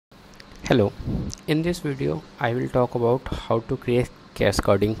Hello, in this video I will talk about how to create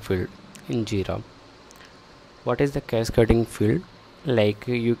cascading field in Jira. What is the cascading field? Like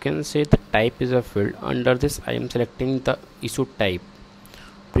you can say the type is a field. Under this I am selecting the issue type.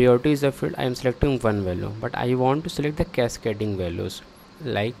 Priority is a field. I am selecting one value, but I want to select the cascading values,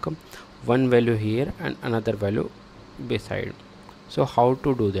 like one value here and another value beside. So how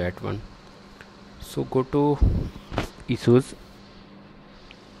to do that one? So go to issues.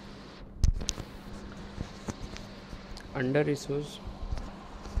 Under issues,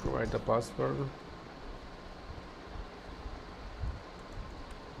 provide the password.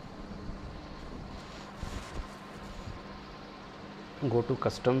 Go to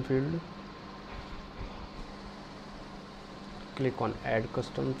custom field, click on add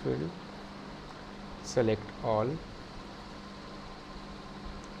custom field, select all.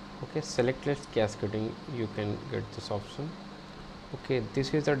 Okay, select list cascading, you can get this option. Okay,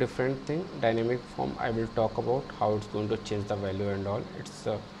 this is a different thing, dynamic form. I will talk about how it's going to change the value and all. It's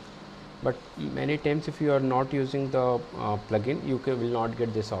but many times if you are not using the plugin, you will not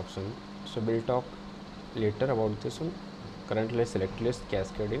get this option. So we'll talk later about this one. Currently select list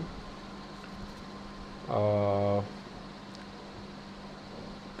cascading,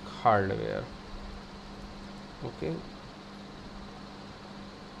 hardware. Okay,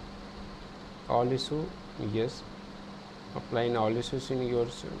 all issue, yes, applying all issues in your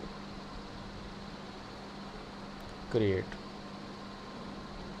create.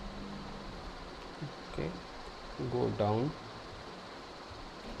 Okay, go down,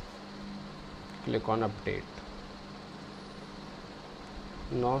 click on update.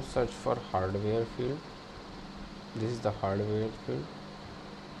 Now search for hardware field. This is the hardware field.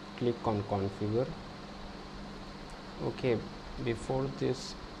 Click on configure. Okay, before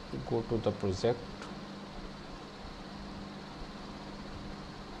this go to the project.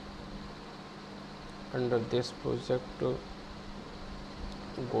 Under this project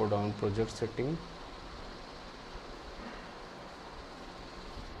go down project setting,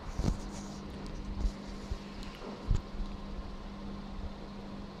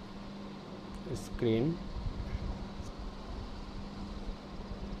 screen,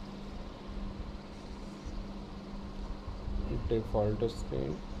 default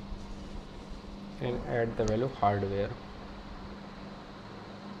screen, and add the value hardware.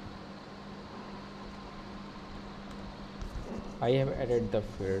 I have added the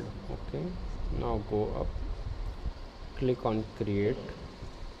field. Okay, now go up, click on create.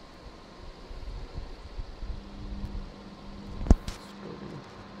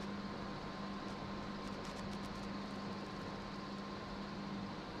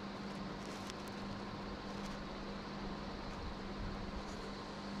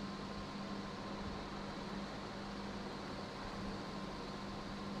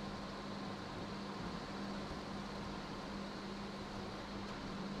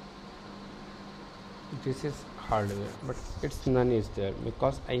 This is hardware, but its none is there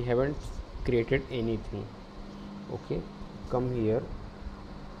because I haven't created anything. Okay, come here,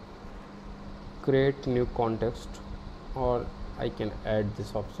 create new context, or I can add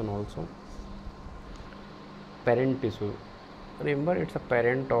this option also. Parent issue, remember it's a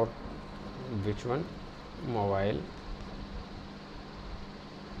parent or which one, mobile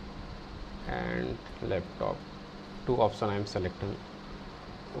and laptop. Two option I am selecting.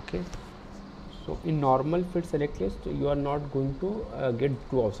 Okay, so in normal field select list you are not going to get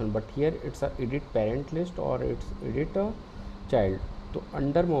two options, but here it's a edit parent list or it's edit a child. So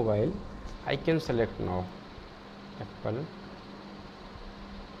under mobile I can select now Apple,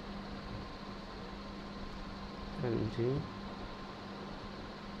 LG,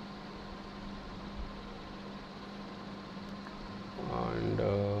 and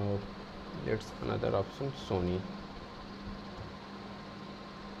let's another option Sony.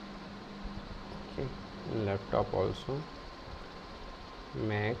 Okay, laptop also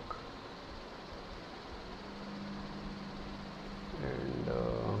Mac and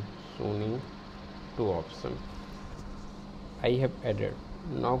Sony, two option I have added.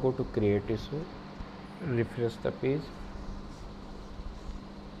 Now go to create issue, refresh the page.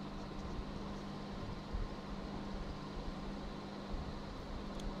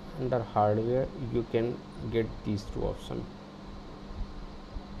 Under hardware you can get these two options,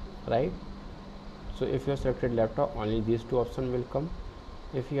 right? So if you have selected laptop, only these two options will come.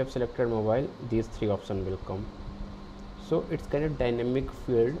 If you have selected mobile, these three options will come. So it's kind of dynamic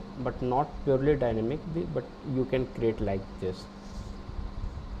field, but not purely dynamic, but you can create like this.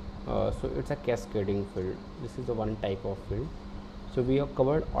 So it's a cascading field. This is the one type of field. So we have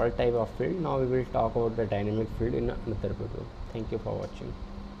covered all type of field. Now we will talk about the dynamic field in another video. Thank you for watching.